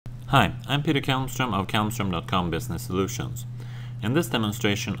Hi, I'm Peter Kalmstrom of kalmstrom.com Business Solutions. In this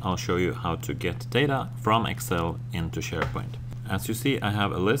demonstration, I'll show you how to get data from Excel into SharePoint. As you see, I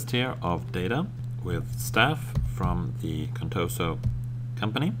have a list here of data with staff from the Contoso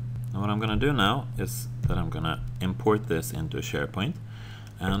company. And what I'm going to do now is that I'm going to import this into SharePoint.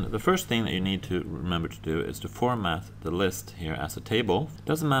 And the first thing that you need to remember to do is to format the list here as a table.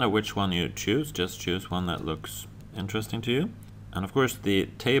 Doesn't matter which one you choose, just choose one that looks interesting to you. And of course, the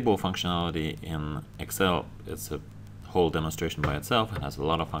table functionality in Excel is a whole demonstration by itself. It has a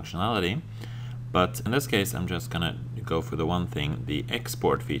lot of functionality. But in this case, I'm just going to go for the one thing, the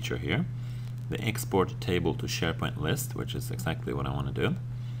export feature here. The export table to SharePoint list, which is exactly what I want to do.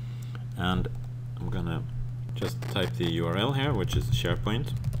 And I'm going to just type the URL here, which is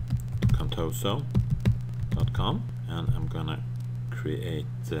SharePoint contoso.com. And I'm going to create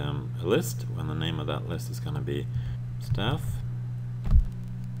a list, when the name of that list is going to be staff.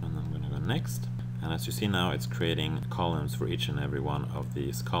 And I'm going to go next, and as you see now, it's creating columns for each and every one of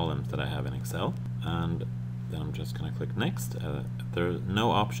these columns that I have in Excel. And then I'm just going to click next. There are no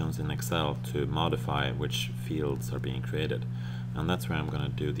options in Excel to modify which fields are being created, and that's where I'm going to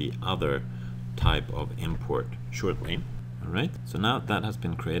do the other type of import shortly. Alright, so now that has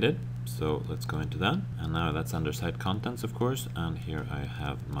been created, so let's go into that. And now that's under site contents, of course, and here I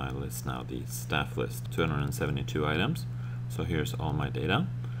have my list now, the staff list, 272 items. So here's all my data.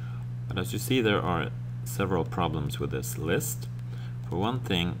 But as you see, there are several problems with this list. For one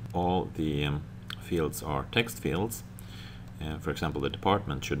thing, all the fields are text fields. For example, the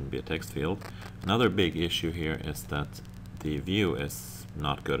department shouldn't be a text field. Another big issue here is that the view is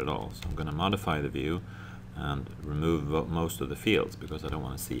not good at all. So I'm going to modify the view and remove most of the fields because I don't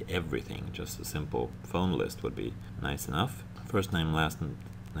want to see everything. Just a simple phone list would be nice enough. First name, last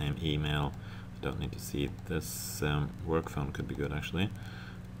name, email. I don't need to see this. Work phone could be good actually.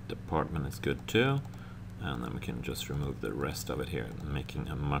 Department is good too, and then we can just remove the rest of it here, making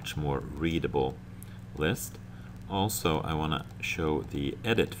a much more readable list. Also, I want to show the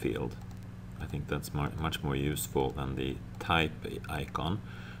edit field. I think that's much more useful than the type icon,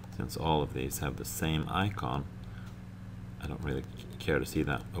 since all of these have the same icon. I don't really care to see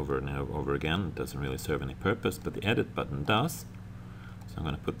that over and over again. It doesn't really serve any purpose, but the edit button does. So I'm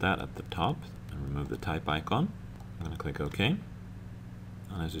going to put that at the top and remove the type icon. I'm going to click OK.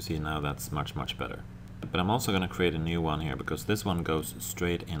 And as you see now, that's much better. But I'm also going to create a new one here because this one goes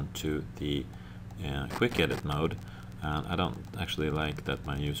straight into the quick edit mode, and I don't actually like that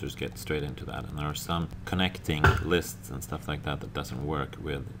my users get straight into that. And there are some connecting lists and stuff like that that doesn't work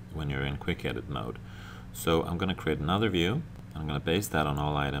with when you're in quick edit mode. So I'm going to create another view. I'm going to base that on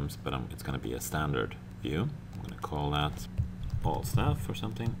all items, but it's going to be a standard view. I'm going to call that all staff or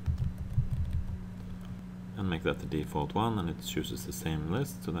something, and make that the default one, and it chooses the same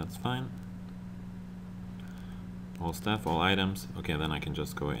list, so that's fine. All staff, all items. Okay, then I can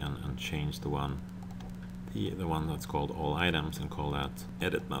just go in and change the one that's called all items and call that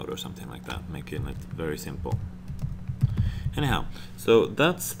edit mode or something like that, making it very simple. Anyhow, so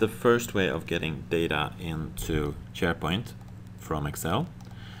that's the first way of getting data into SharePoint from Excel.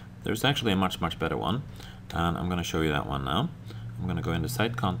 There's actually a much better one, and I'm going to show you that one now. I'm going to go into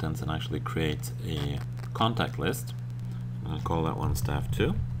site contents and actually create a contact list. I'm going to call that one staff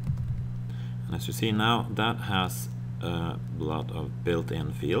 2. And as you see now, that has a lot of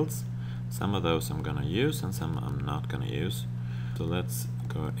built-in fields. Some of those I'm going to use and some I'm not going to use. So let's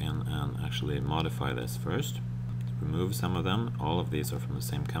go in and actually modify this first. Remove some of them. All of these are from the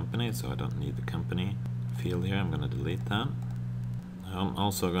same company, so I don't need the company field here. I'm going to delete that. I'm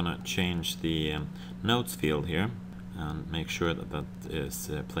also going to change the notes field here and make sure that that is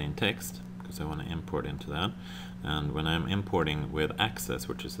plain text, because I want to import into that. And when I'm importing with Access,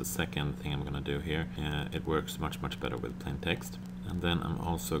 which is the second thing I'm going to do here, it works much better with plain text. And then I'm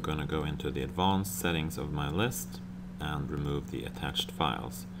also going to go into the advanced settings of my list and remove the attached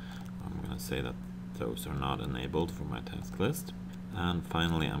files. I'm going to say that those are not enabled for my task list. And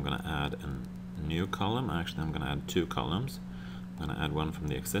finally, I'm going to add a new column. Actually, I'm going to add 2 columns. I'm going to add one from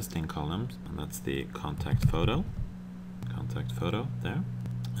the existing columns, and that's the contact photo there,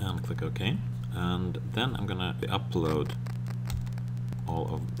 and click OK. And then I'm gonna upload all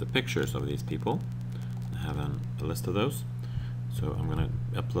of the pictures of these people. I have a list of those, so I'm gonna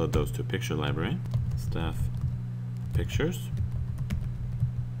upload those to a picture library, staff pictures.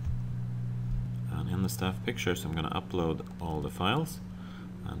 And in the staff pictures, I'm gonna upload all the files.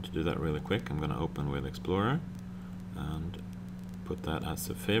 And to do that really quick, I'm gonna open with Explorer and put that as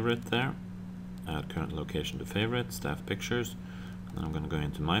a favorite there. Add current location to favorite, staff pictures. And I'm going to go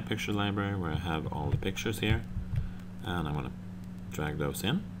into my picture library where I have all the pictures here, and I'm going to drag those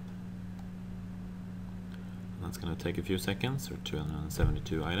in. That's going to take a few seconds, or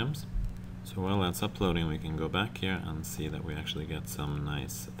 272 items. So while that's uploading, we can go back here and see that we actually get some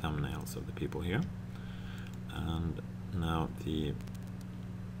nice thumbnails of the people here. And now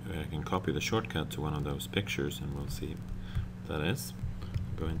I can copy the shortcut to one of those pictures, and we'll see what that is.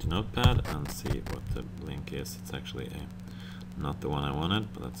 Go into Notepad and see what the link is. It's actually not the one I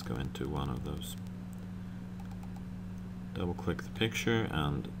wanted, but let's go into one of those. Double click the picture,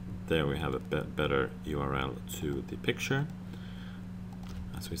 and there we have a better URL to the picture.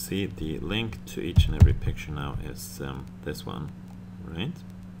 As we see, the link to each and every picture now is this one, right?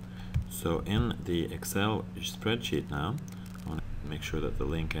 So in the Excel spreadsheet now, I want to make sure that the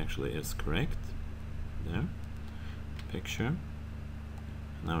link actually is correct. There, picture.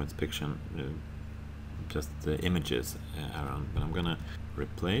 Now it's picture, just the images around, but I'm going to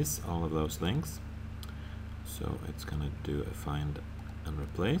replace all of those links. So it's going to do a find and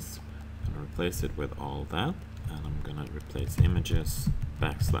replace, and replace it with all that, and I'm going to replace images /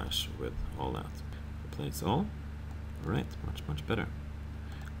 with all that. Replace all. Alright, much better.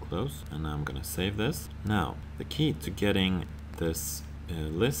 Close, and now I'm going to save this. Now, the key to getting this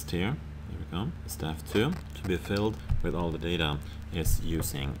list here, there we go, staff 2, to be filled with all the data is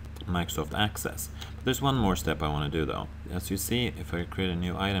using Microsoft Access. But there's one more step I want to do though. As you see, if I create a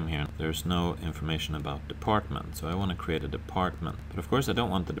new item here, there's no information about department, so I want to create a department. But of course I don't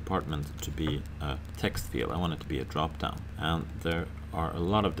want the department to be a text field, I want it to be a drop-down. And there are a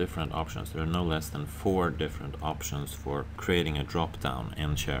lot of different options. There are no less than 4 different options for creating a drop-down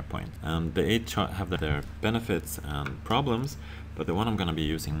in SharePoint. And they each have their benefits and problems, but the one I'm going to be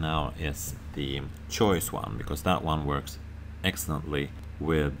using now is the choice one, because that one works excellently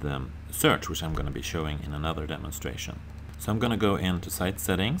with search, which I'm going to be showing in another demonstration. So I'm going to go into site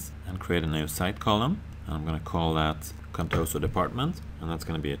settings and create a new site column, and I'm going to call that Contoso Department, and that's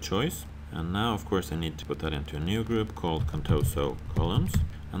going to be a choice. And now of course I need to put that into a new group called Contoso Columns,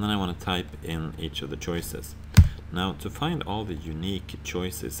 and then I want to type in each of the choices. Now to find all the unique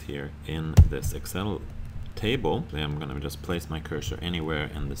choices here in this Excel table, I'm going to just place my cursor anywhere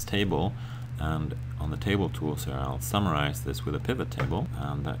in this table, and on the table tools here I'll summarize this with a pivot table,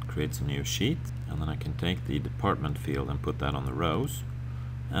 and that creates a new sheet. And then I can take the department field and put that on the rows,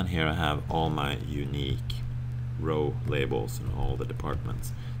 and here I have all my unique row labels in all the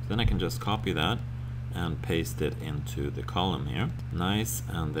departments. So then I can just copy that and paste it into the column here. Nice,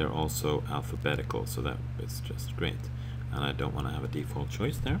 and they're also alphabetical, so that is just great. And I don't want to have a default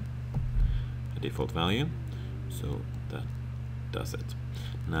choice there, a default value, so that does it.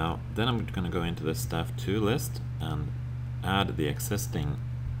 Now then I'm going to go into the staff 2 list and add the existing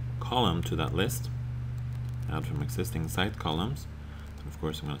column to that list, add from existing site columns, and of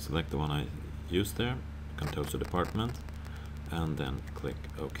course I'm going to select the one I used there, Contoso Department, and then click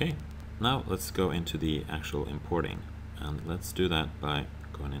OK. Now let's go into the actual importing, and let's do that by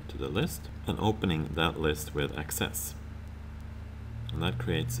going into the list and opening that list with Access, and that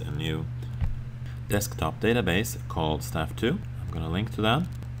creates a new desktop database called staff 2. I'm going to link to that,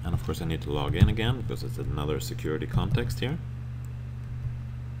 and of course I need to log in again because it's another security context here.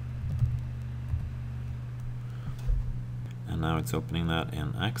 And now it's opening that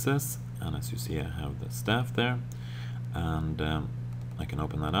in Access, and as you see I have the staff there, and I can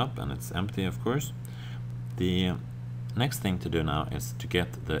open that up and it's empty of course. The next thing to do now is to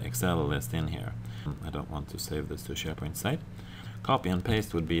get the Excel list in here. I don't want to save this to a SharePoint site. Copy and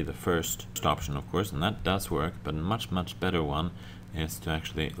paste would be the first option of course, and that does work, but a much better one is to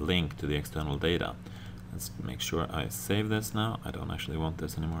actually link to the external data. Let's make sure I save this now. I don't actually want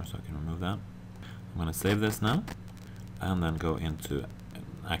this anymore, so I can remove that. I'm going to save this now, and then go into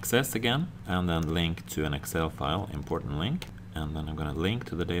Access again, and then link to an Excel file, important link, and then I'm going to link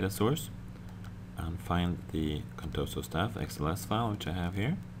to the data source and find the Contoso Staff XLS file, which I have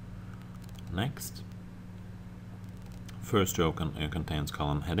here. Next. First row contains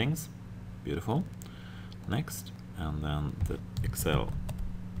column headings. Beautiful. Next, and then the Excel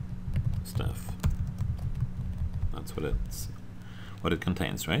stuff. That's what it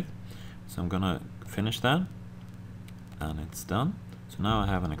contains, right? So I'm gonna finish that, and it's done. So now I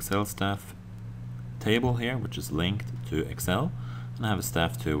have an Excel staff table here, which is linked to Excel, and I have a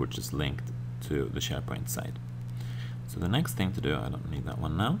staff 2, which is linked to the SharePoint site. So the next thing to do, I don't need that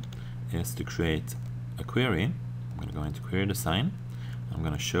one now, is to create a query. I'm going to go into Query Design. I'm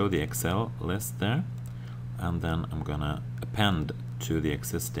going to show the Excel list there, and then I'm going to append to the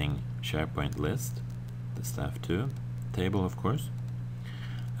existing SharePoint list the staff 2 table, of course.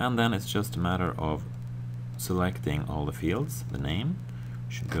 And then it's just a matter of selecting all the fields. The name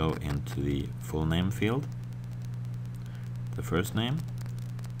should go into the full name field. The first name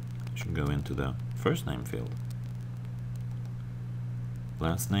should go into the first name field.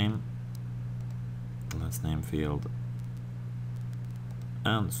 last name field,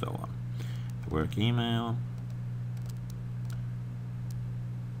 and so on. Work email,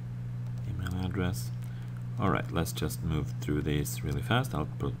 email address. Alright, let's just move through these really fast. I'll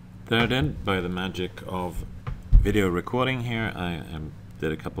put there then. By the magic of video recording here, I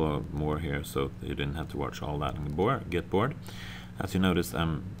did a couple of more here so you didn't have to watch all that and get bored. As you notice,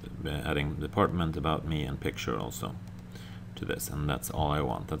 I'm adding department, about me, and picture also to this, and that's all I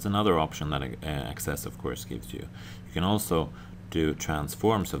want. That's another option that Access, of course, gives you. You can also do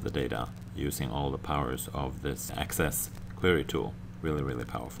transforms of the data using all the powers of this Access query tool. Really, really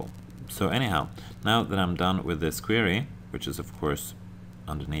powerful. So anyhow, now that I'm done with this query, which is of course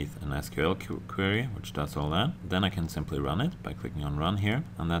underneath an SQL query, which does all that, then I can simply run it by clicking on run here,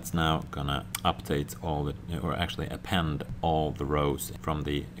 and that's now gonna update all the, or actually append all the rows from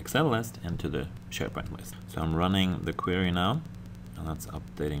the Excel list into the SharePoint list. So I'm running the query now, and that's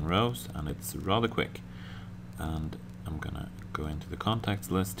updating rows, and it's rather quick. And I'm gonna go into the contacts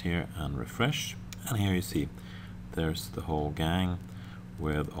list here and refresh, and here you see there's the whole gang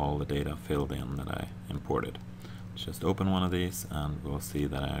with all the data filled in that I imported. Just open one of these and we'll see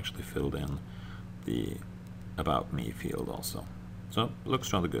that I actually filled in the About Me field also. So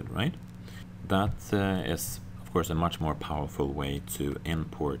looks rather good, right? That is of course a much more powerful way to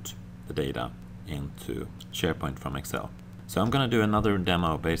import the data into SharePoint from Excel. So I'm going to do another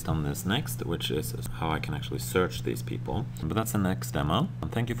demo based on this next, which is how I can actually search these people. But that's the next demo.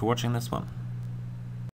 And thank you for watching this one.